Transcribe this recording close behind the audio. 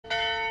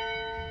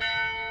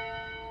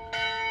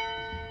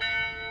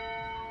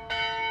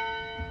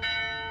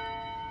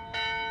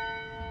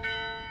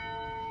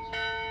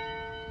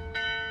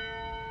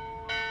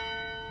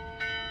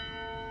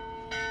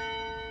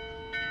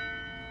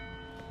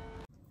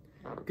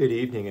Good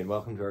evening and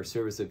welcome to our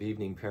service of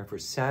evening prayer for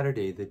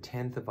Saturday, the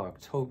 10th of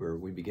October.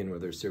 We begin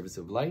with our service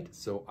of light,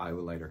 so I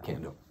will light our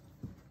candle.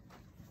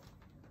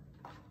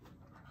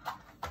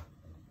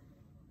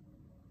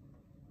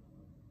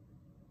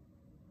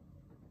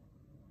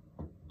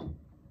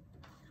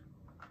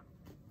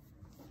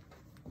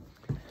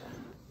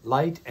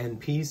 Light and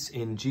peace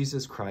in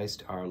Jesus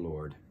Christ our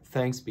Lord.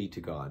 Thanks be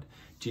to God.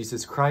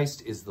 Jesus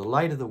Christ is the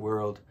light of the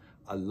world,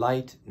 a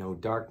light no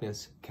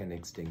darkness can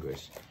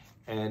extinguish.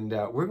 And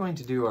we're going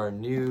to do our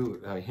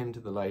new hymn to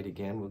the light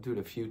again. We'll do it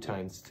a few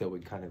times till we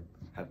kind of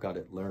have got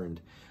it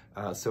learned.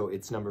 So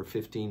it's number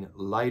 15,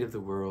 Light of the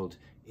World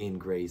in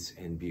Grace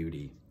and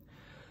Beauty.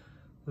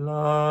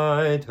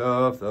 Light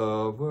of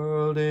the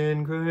world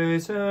in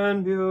grace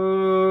and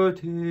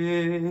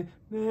beauty,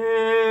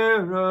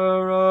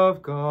 mirror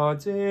of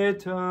God's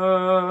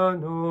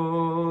eternal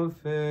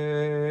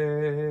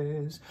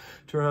face,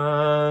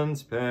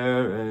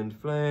 transparent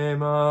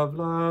flame of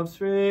love's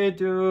free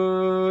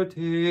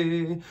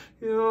duty,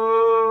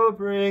 you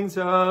bring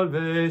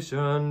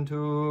salvation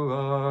to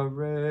our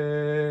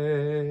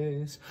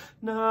race.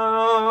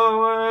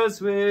 Now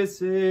as we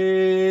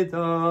see the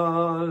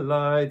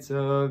lights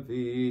of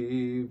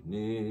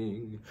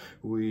evening,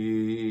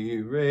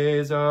 we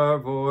raise our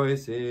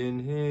voice in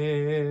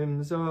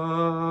hymns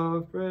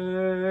of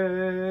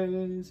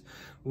praise.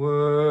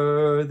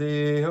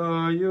 Worthy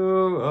are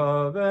you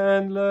of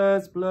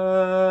endless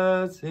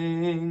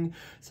blessing,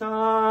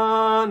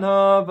 Sun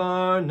of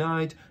our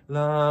night,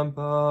 lamp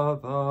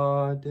of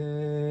our days.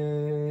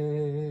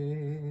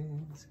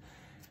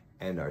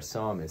 And our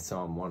psalm is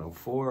Psalm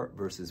 104,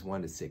 verses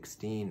 1 to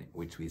 16,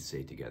 which we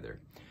say together.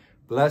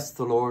 Bless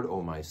the Lord,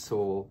 O my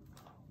soul.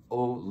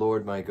 O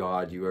Lord my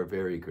God, you are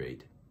very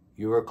great.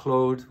 You are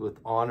clothed with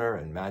honor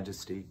and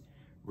majesty,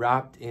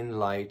 wrapped in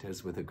light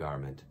as with a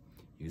garment.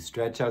 You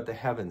stretch out the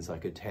heavens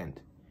like a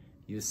tent.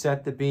 You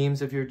set the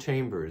beams of your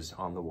chambers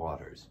on the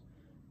waters.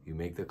 You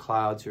make the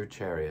clouds your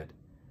chariot.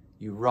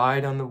 You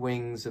ride on the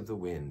wings of the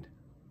wind.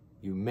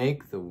 You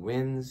make the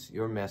winds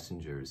your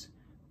messengers,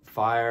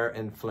 fire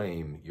and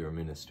flame your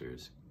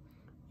ministers.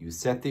 You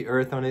set the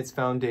earth on its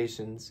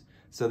foundations,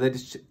 so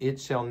that it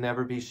shall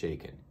never be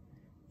shaken.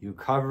 You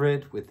cover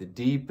it with the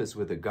deep as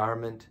with a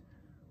garment.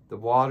 The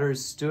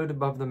waters stood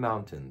above the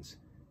mountains.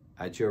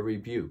 At your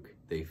rebuke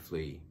they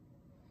flee.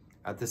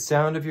 At the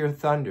sound of your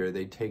thunder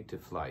they take to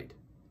flight.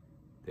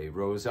 They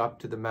rose up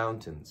to the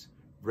mountains,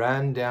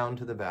 ran down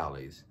to the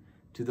valleys,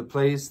 to the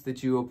place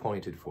that you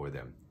appointed for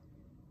them.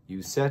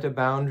 You set a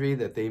boundary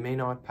that they may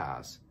not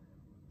pass,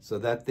 so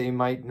that they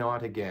might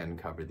not again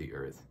cover the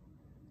earth.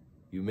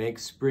 You make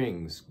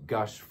springs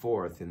gush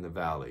forth in the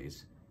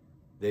valleys.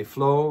 They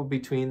flow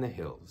between the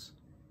hills,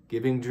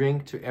 giving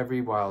drink to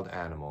every wild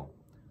animal.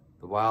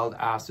 The wild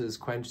asses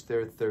quench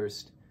their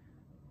thirst.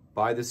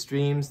 By the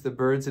streams the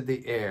birds of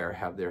the air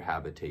have their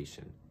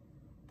habitation.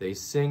 They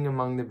sing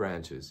among the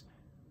branches.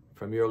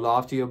 From your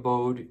lofty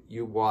abode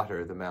you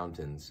water the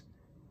mountains.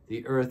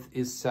 The earth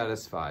is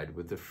satisfied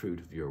with the fruit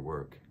of your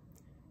work.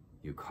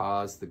 You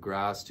cause the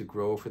grass to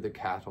grow for the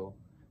cattle,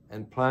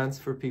 and plants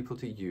for people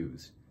to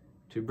use,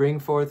 to bring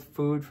forth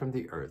food from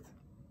the earth,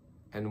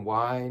 and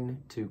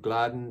wine to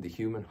gladden the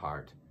human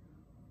heart,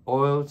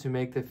 oil to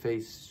make the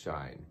face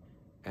shine,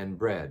 and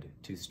bread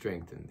to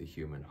strengthen the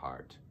human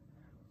heart.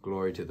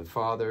 Glory to the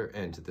Father,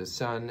 and to the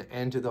Son,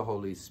 and to the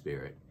Holy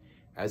Spirit,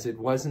 as it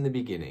was in the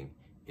beginning,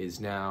 is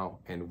now,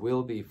 and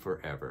will be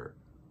forever.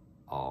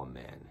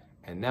 Amen.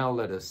 And now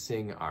let us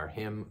sing our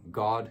hymn,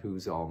 God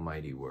Whose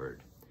Almighty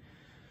Word.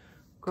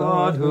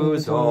 God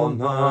whose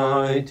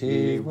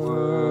almighty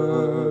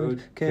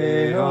word,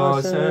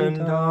 chaos and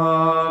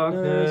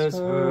darkness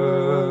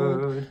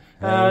heard,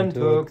 and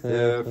took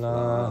their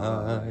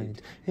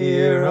flight.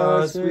 Hear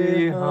us,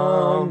 we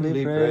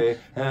humbly pray,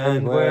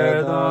 and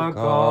where the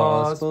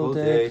gospel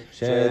day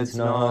sheds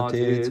not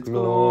its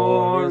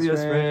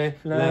glorious ray,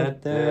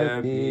 let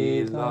there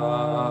be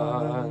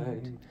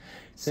light.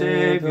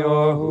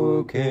 Savior,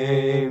 who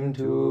came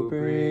to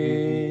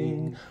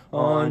bring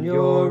on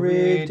your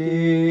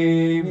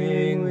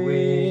redeeming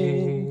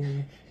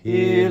wing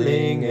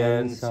healing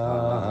and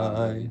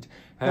sight,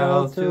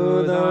 health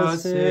to the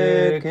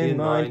sick in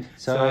mind,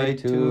 sight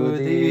to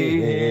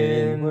the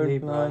inwardly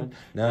blind.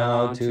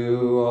 Now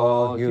to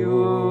all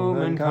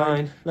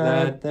humankind,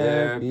 let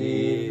there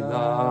be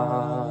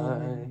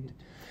light.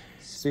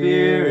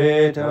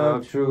 Spirit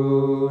of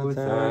truth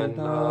and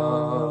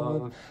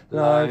love,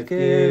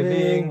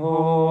 life-giving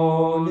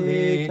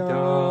holy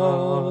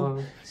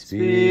dove,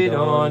 speed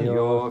on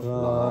your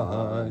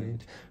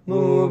flight,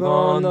 move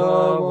on the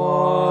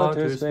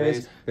water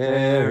space,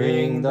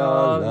 bearing the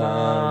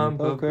lamp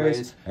of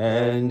grace,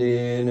 and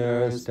in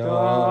earth's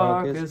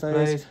darkest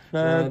place,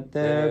 let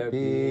there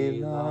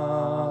be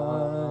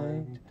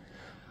light.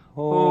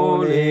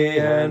 Holy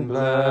and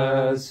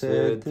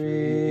blessed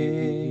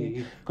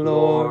Three,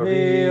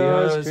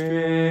 glorious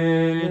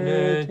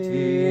Trinity,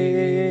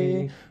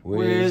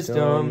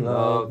 wisdom,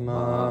 love,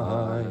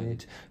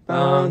 might,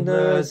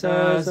 boundless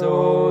as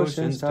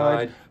ocean's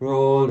tide,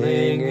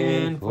 rolling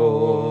in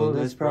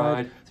fullest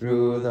pride,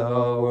 through the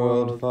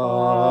world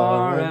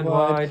far and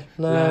wide,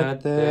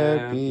 let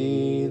there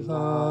be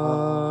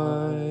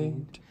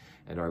light.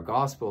 And our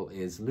gospel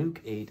is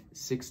Luke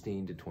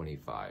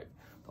 8:16-25,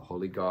 the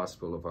Holy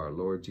Gospel of our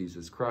Lord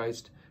Jesus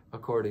Christ,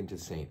 according to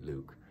St.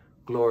 Luke.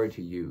 Glory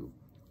to you,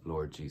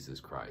 Lord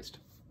Jesus Christ.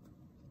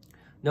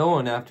 No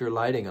one, after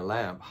lighting a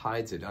lamp,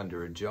 hides it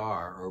under a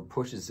jar or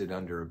pushes it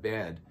under a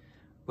bed,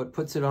 but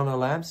puts it on a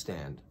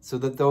lampstand, so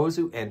that those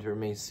who enter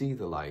may see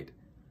the light.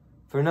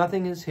 For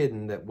nothing is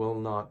hidden that will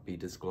not be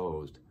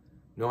disclosed,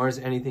 nor is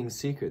anything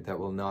secret that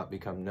will not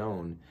become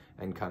known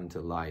and come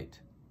to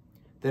light.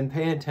 Then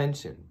pay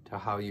attention to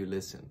how you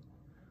listen.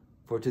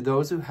 For to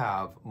those who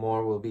have,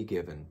 more will be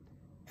given,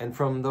 and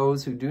from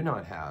those who do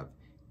not have,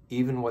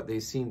 even what they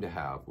seem to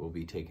have will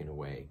be taken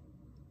away.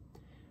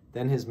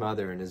 Then his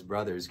mother and his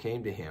brothers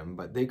came to him,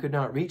 but they could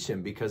not reach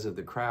him because of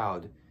the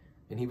crowd.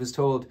 And he was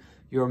told,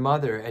 "Your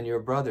mother and your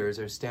brothers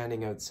are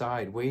standing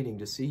outside waiting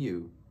to see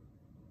you."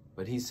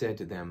 But he said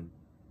to them,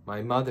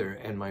 "My mother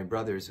and my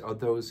brothers are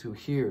those who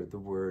hear the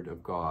word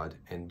of God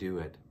and do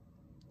it."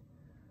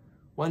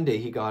 One day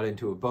he got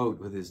into a boat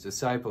with his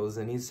disciples,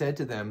 and he said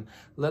to them,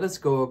 "Let us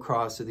go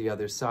across to the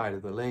other side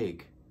of the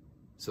lake."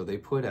 So they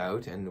put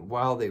out, and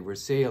while they were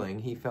sailing,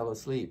 he fell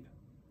asleep.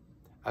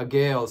 A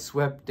gale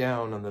swept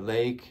down on the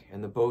lake,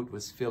 and the boat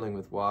was filling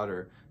with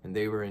water, and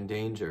they were in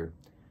danger.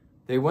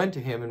 They went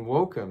to him and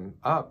woke him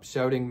up,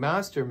 shouting,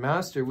 "Master,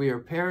 Master, we are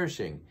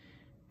perishing."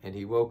 And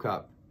he woke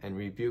up and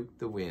rebuked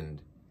the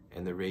wind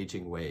and the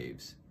raging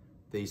waves.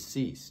 They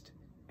ceased,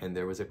 and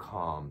there was a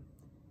calm.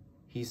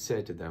 He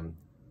said to them,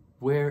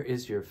 "Where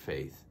is your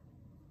faith?"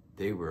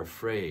 They were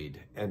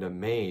afraid and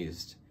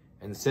amazed,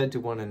 and said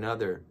to one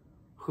another,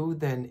 "Who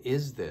then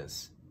is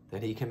this,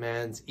 that he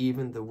commands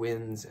even the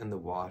winds and the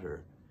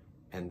water,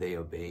 and they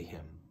obey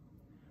him?"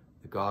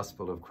 The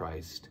Gospel of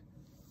Christ.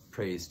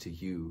 Praise to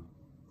you,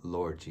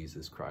 Lord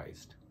Jesus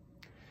Christ.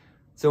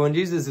 So when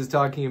Jesus is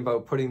talking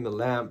about putting the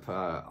lamp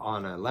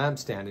on a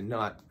lampstand and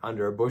not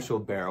under a bushel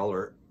barrel,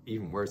 or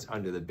even worse,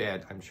 under the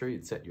bed, I'm sure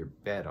you'd set your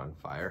bed on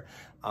fire.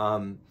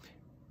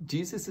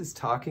 Jesus is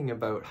talking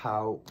about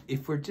how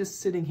if we're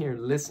just sitting here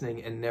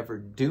listening and never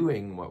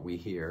doing what we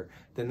hear,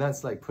 then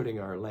that's like putting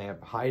our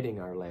lamp, hiding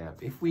our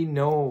lamp. If we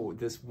know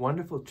this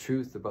wonderful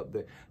truth about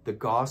the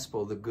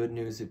gospel, the good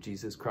news of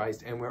Jesus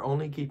Christ, and we're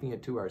only keeping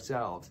it to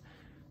ourselves,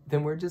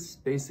 then we're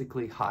just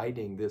basically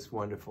hiding this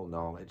wonderful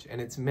knowledge.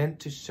 And it's meant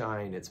to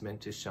shine. It's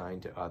meant to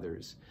shine to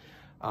others.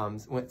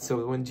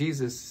 So when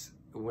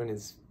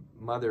his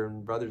mother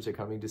and brothers are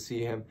coming to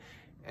see him,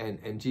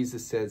 and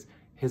Jesus says,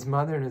 his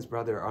mother and his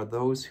brother are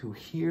those who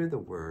hear the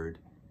word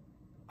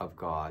of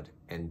God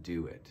and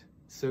do it.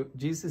 So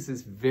Jesus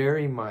is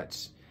very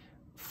much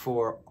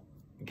for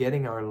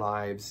getting our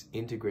lives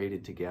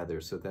integrated together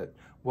so that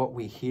what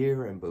we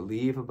hear and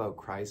believe about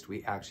Christ,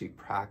 we actually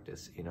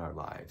practice in our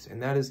lives.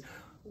 And that is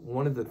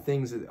one of the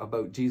things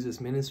about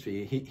Jesus'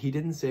 ministry. He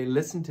didn't say,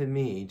 "Listen to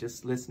me,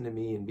 just listen to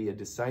me and be a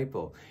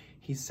disciple."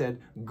 He said,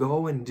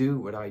 "Go and do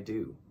what I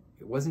do."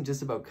 It wasn't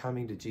just about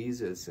coming to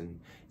Jesus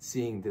and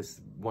seeing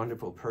this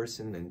wonderful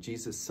person and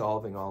Jesus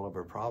solving all of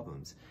our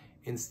problems.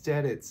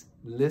 Instead, it's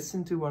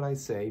listen to what I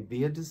say,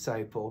 be a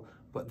disciple,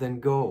 but then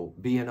go,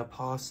 be an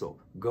apostle,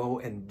 go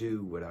and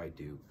do what I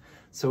do.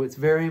 So it's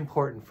very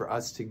important for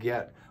us to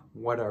get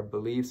what our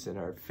beliefs and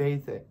our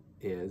faith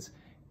is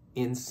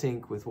in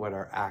sync with what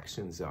our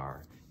actions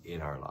are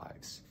in our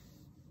lives.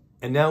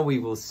 And now we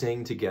will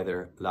sing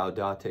together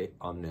Laudate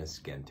Omnes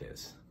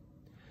Gentes.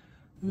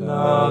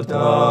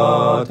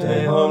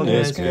 Laudate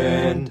omnes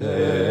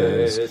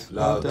gentes,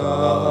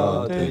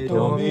 laudate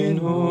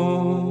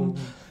Dominum.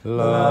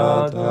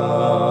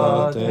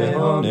 Laudate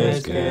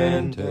omnes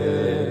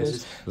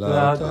gentes,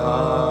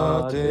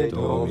 laudate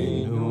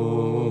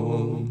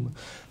Dominum.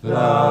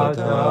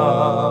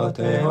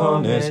 Laudate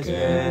omnes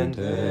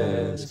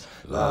gentes,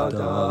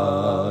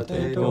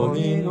 laudate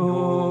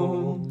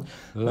Dominum.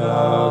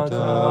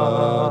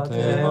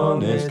 Laudate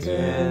omnes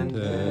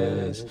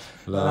gentes,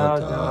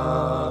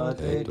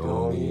 laudate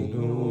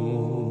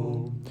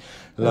Dominum.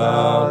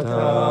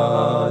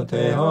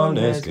 Laudate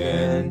omnes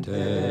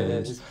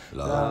gentes,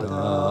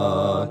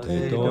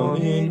 laudate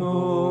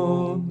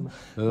Dominum.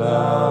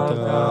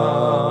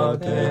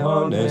 Laudate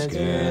omnes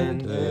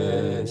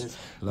gentes,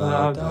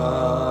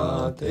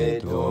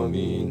 laudate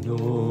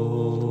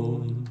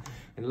Dominum.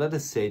 And let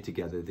us say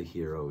together the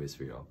Hear, O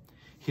Israel.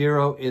 Hear,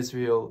 O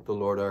Israel, the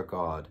Lord our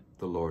God,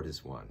 the Lord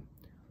is one.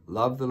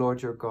 Love the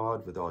Lord your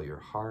God with all your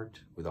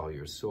heart, with all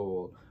your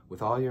soul,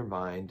 with all your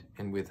mind,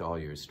 and with all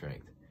your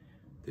strength.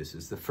 This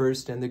is the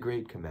first and the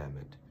great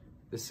commandment.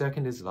 The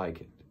second is like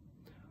it.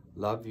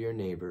 Love your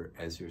neighbor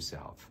as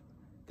yourself.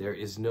 There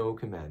is no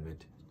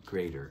commandment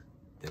greater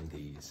than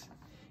these.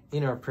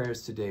 In our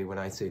prayers today, when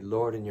I say,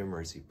 Lord, in your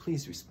mercy,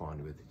 please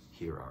respond with,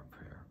 hear our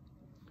prayer.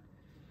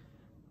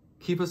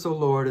 Keep us, O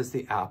Lord, as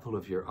the apple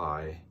of your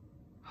eye.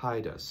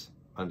 Hide us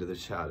under the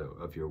shadow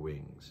of your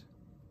wings.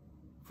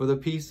 For the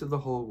peace of the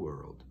whole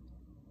world,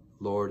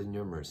 Lord, in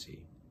your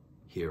mercy,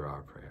 hear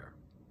our prayer.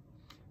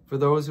 For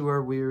those who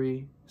are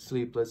weary,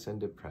 sleepless, and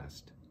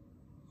depressed,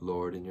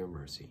 Lord, in your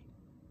mercy,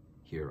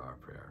 hear our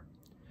prayer.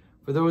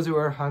 For those who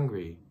are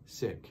hungry,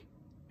 sick,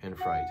 and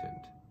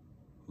frightened,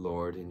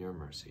 Lord, in your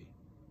mercy,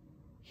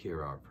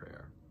 hear our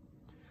prayer.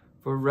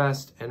 For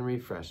rest and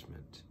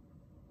refreshment,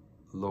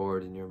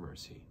 Lord, in your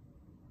mercy,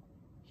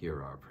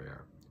 hear our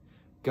prayer.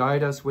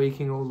 Guide us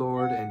waking, O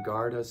Lord, and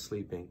guard us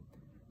sleeping,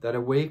 that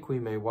awake we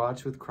may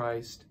watch with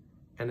Christ,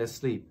 and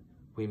asleep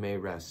we may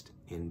rest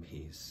in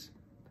peace.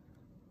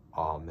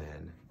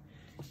 Amen.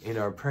 In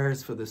our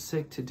prayers for the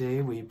sick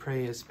today, we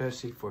pray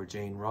especially for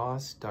Jane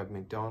Ross, Doug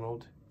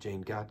McDonald,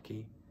 Jane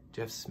Gatke,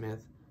 Jeff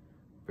Smith,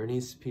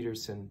 Bernice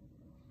Peterson,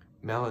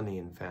 Melanie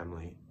and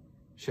family,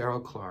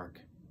 Cheryl Clark,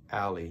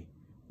 Allie,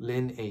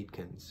 Lynn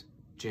Aitkins,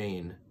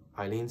 Jane,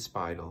 Eileen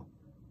Speidel,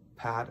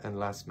 Pat and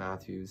Les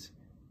Matthews,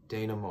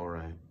 Dana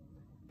Morin,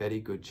 Betty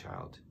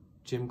Goodchild,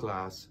 Jim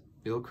Glass,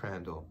 Bill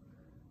Crandall,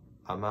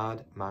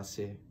 Ahmad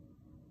Massey,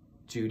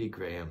 Judy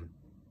Graham,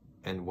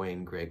 and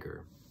Wayne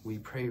Greger. We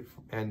pray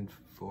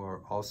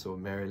for also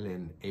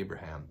Marilyn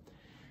Abraham.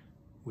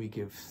 We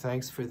give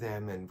thanks for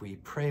them, and we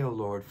pray, O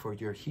Lord, for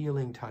your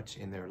healing touch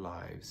in their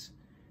lives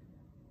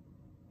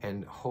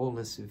and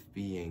wholeness of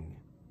being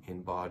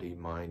in body,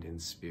 mind,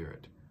 and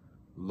spirit.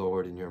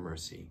 Lord, in your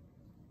mercy,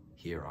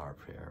 hear our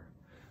prayer.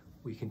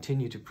 We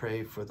continue to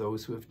pray for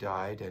those who have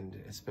died, and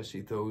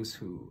especially those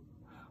who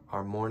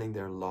are mourning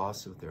their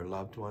loss of their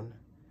loved one.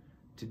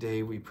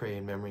 Today we pray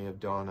in memory of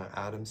Donna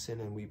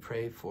Adamson, and we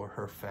pray for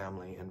her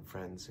family and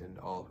friends and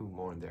all who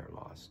mourn their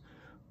loss.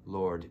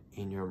 Lord,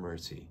 in your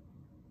mercy,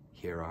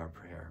 hear our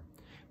prayer.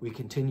 We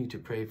continue to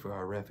pray for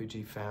our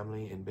refugee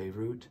family in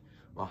Beirut,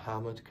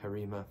 Mohammed,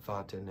 Karima,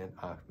 Fatin, and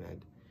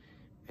Ahmed.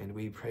 And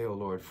we pray, O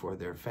Lord, for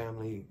their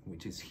family,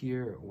 which is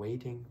here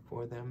waiting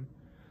for them.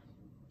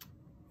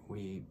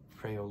 We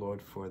pray, O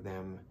Lord, for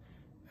them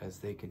as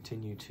they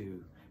continue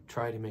to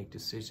try to make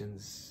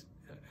decisions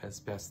as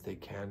best they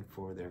can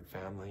for their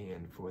family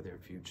and for their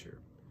future.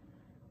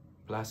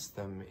 Bless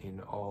them in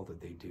all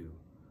that they do.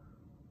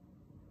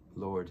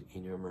 Lord,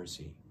 in your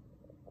mercy,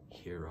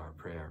 hear our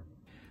prayer.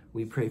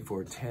 We pray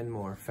for 10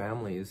 more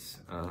families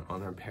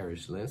on our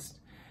parish list.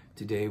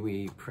 Today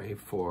we pray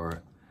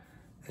for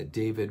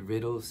David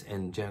Riddles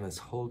and Janice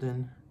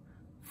Holden,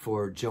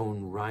 for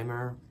Joan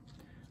Reimer,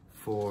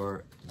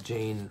 for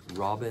Jane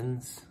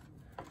Robbins,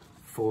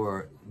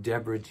 for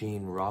Deborah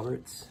Jean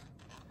Roberts,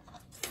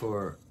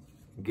 for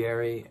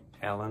Gary,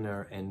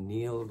 Eleanor, and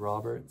Neil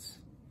Roberts,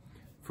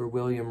 for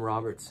William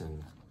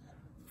Robertson,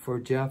 for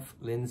Jeff,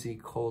 Lindsay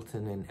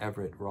Colton, and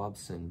Everett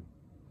Robson,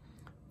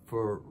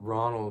 for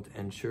Ronald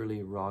and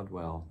Shirley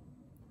Rodwell,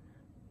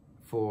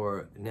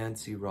 for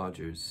Nancy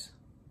Rogers,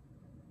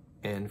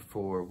 and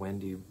for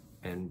Wendy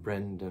and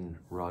Brendan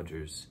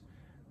Rogers.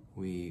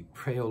 We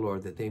pray, O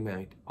Lord, that they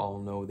might all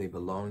know they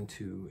belong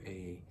to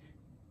a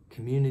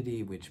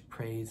community which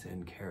prays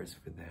and cares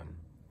for them.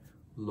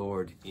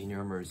 Lord, in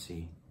your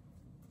mercy,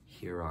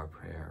 hear our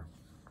prayer.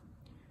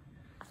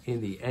 In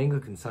the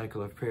Anglican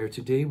cycle of prayer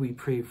today, we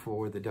pray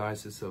for the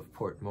Diocese of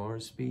Port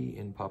Moresby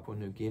in Papua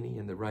New Guinea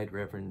and the Right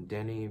Reverend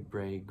Denny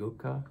Bray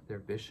Guka, their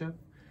bishop,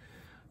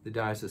 the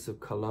Diocese of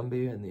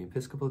Columbia and the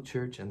Episcopal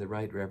Church and the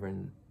Right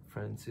Reverend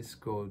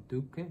Francisco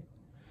Duque,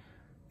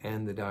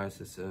 and the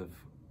Diocese of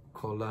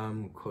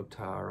Kolam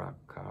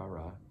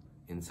Kotarakara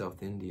in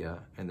South India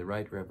and the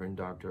Right Reverend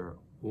Dr.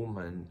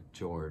 Uman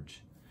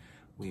George.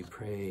 We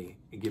pray,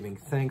 giving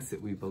thanks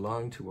that we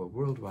belong to a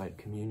worldwide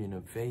communion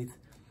of faith.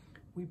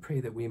 We pray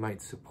that we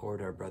might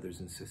support our brothers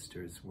and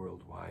sisters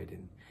worldwide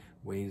in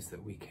ways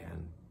that we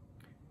can.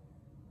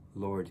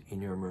 Lord,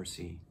 in your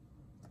mercy,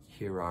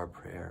 hear our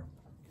prayer.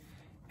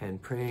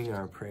 And praying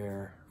our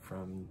prayer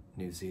from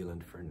New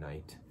Zealand for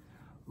night.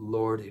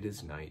 Lord, it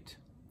is night.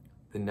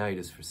 The night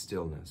is for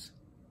stillness.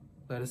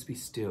 Let us be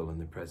still in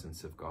the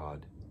presence of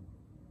God.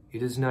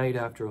 It is night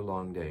after a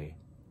long day.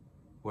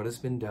 What has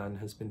been done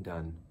has been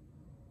done.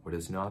 What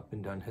has not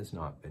been done has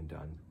not been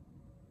done.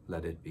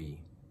 Let it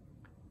be.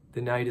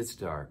 The night is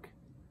dark.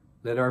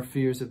 Let our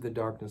fears of the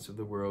darkness of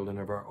the world and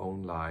of our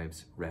own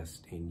lives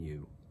rest in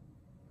you.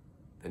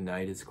 The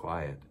night is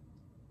quiet.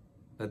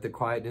 Let the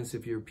quietness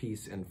of your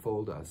peace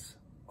enfold us,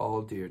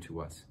 all dear to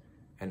us,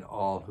 and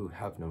all who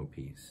have no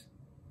peace.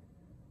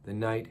 The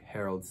night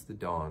heralds the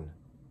dawn.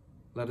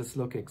 Let us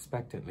look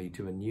expectantly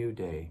to a new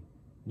day,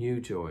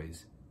 new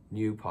joys,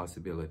 new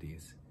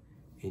possibilities.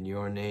 In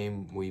your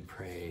name we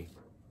pray.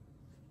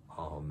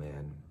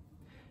 Amen.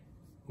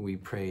 We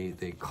pray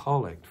the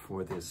collect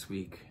for this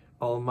week.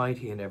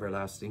 Almighty and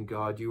everlasting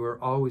God, you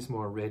are always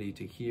more ready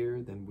to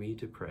hear than we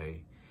to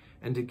pray,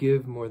 and to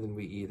give more than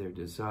we either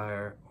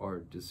desire or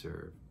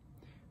deserve.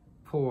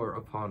 Pour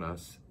upon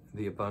us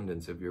the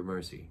abundance of your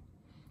mercy,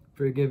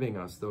 forgiving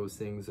us those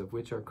things of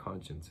which our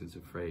conscience is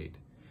afraid,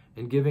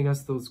 and giving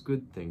us those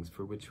good things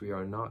for which we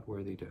are not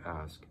worthy to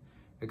ask,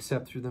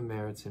 except through the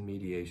merits and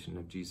mediation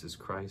of Jesus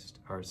Christ,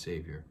 our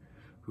Savior,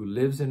 who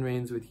lives and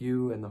reigns with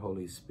you and the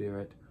Holy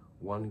Spirit,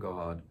 one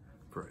God,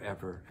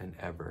 forever and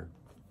ever.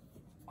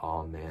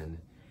 Amen.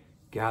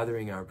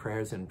 Gathering our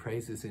prayers and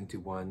praises into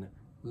one,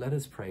 Let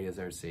us pray as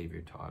our Savior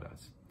taught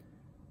us.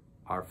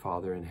 Our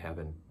Father in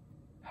heaven,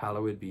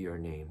 hallowed be your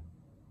name.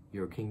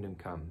 Your kingdom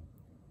come.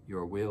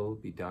 Your will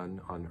be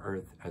done on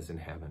earth as in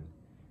heaven.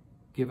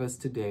 Give us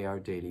today our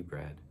daily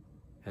bread,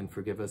 and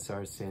forgive us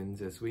our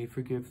sins as we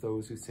forgive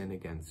those who sin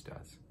against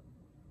us.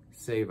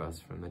 Save us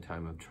from the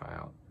time of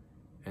trial,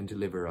 and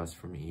deliver us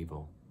from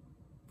evil.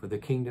 For the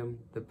kingdom,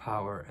 the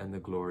power, and the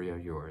glory are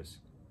yours,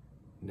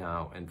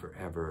 now and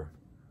forever.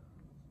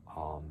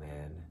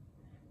 Amen.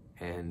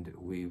 And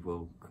we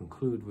will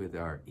conclude with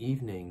our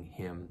evening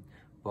hymn,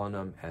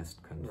 Bonum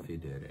est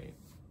confidere.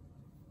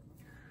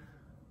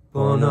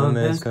 Bonum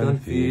est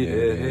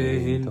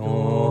confidere in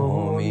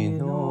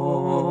Domino,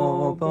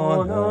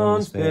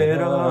 bonum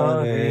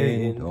sperare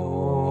in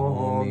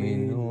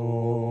Domino.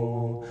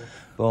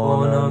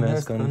 Bonum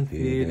est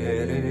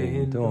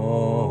confidere in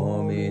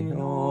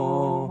Domino,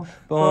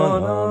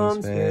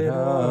 bonum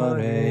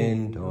sperare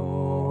in Domino.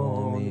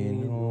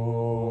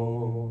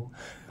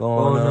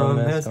 Bonum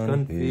est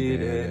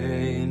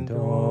confidere in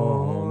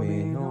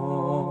Domino,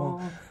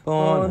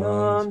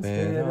 bonum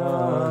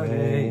sperare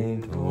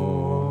in Domino.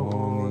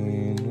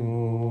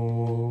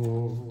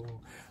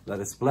 Let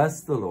us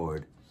bless the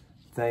Lord.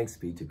 Thanks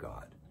be to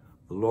God.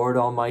 The Lord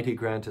Almighty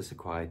grant us a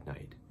quiet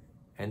night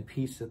and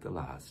peace at the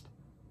last.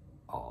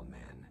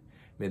 Amen.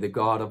 May the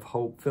God of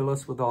hope fill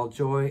us with all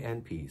joy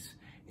and peace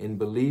in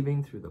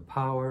believing through the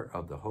power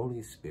of the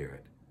Holy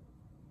Spirit.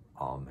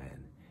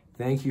 Amen.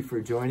 Thank you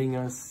for joining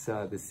us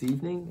this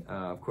evening.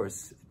 Of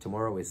course,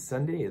 tomorrow is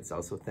Sunday. It's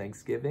also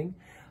Thanksgiving.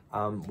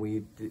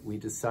 We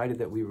decided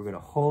that we were going to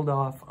hold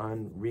off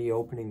on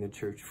reopening the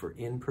church for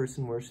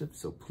in-person worship,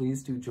 so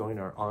please do join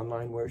our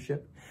online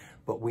worship.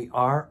 But we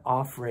are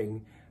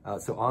offering,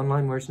 so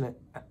online worship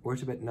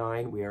at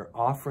 9, we are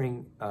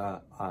offering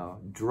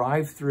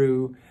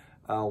drive-through,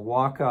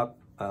 walk-up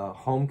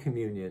home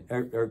communion,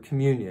 or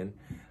communion.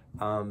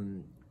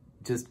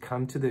 Just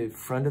come to the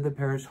front of the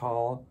parish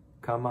hall,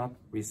 come up,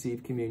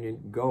 receive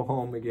communion, go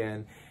home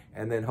again,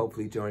 and then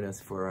hopefully join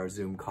us for our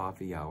Zoom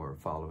coffee hour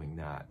following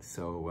that.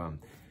 So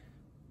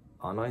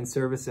online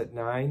service at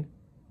 9,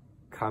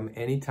 come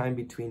anytime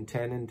between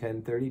 10 and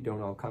 10:30,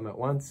 don't all come at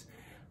once,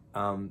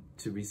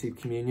 to receive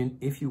communion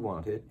if you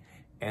want it,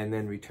 and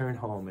then return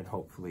home and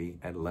hopefully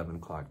at 11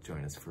 o'clock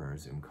join us for our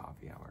Zoom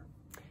coffee hour.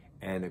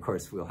 And of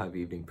course, we'll have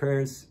evening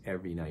prayers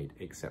every night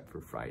except for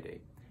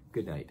Friday.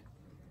 Good night.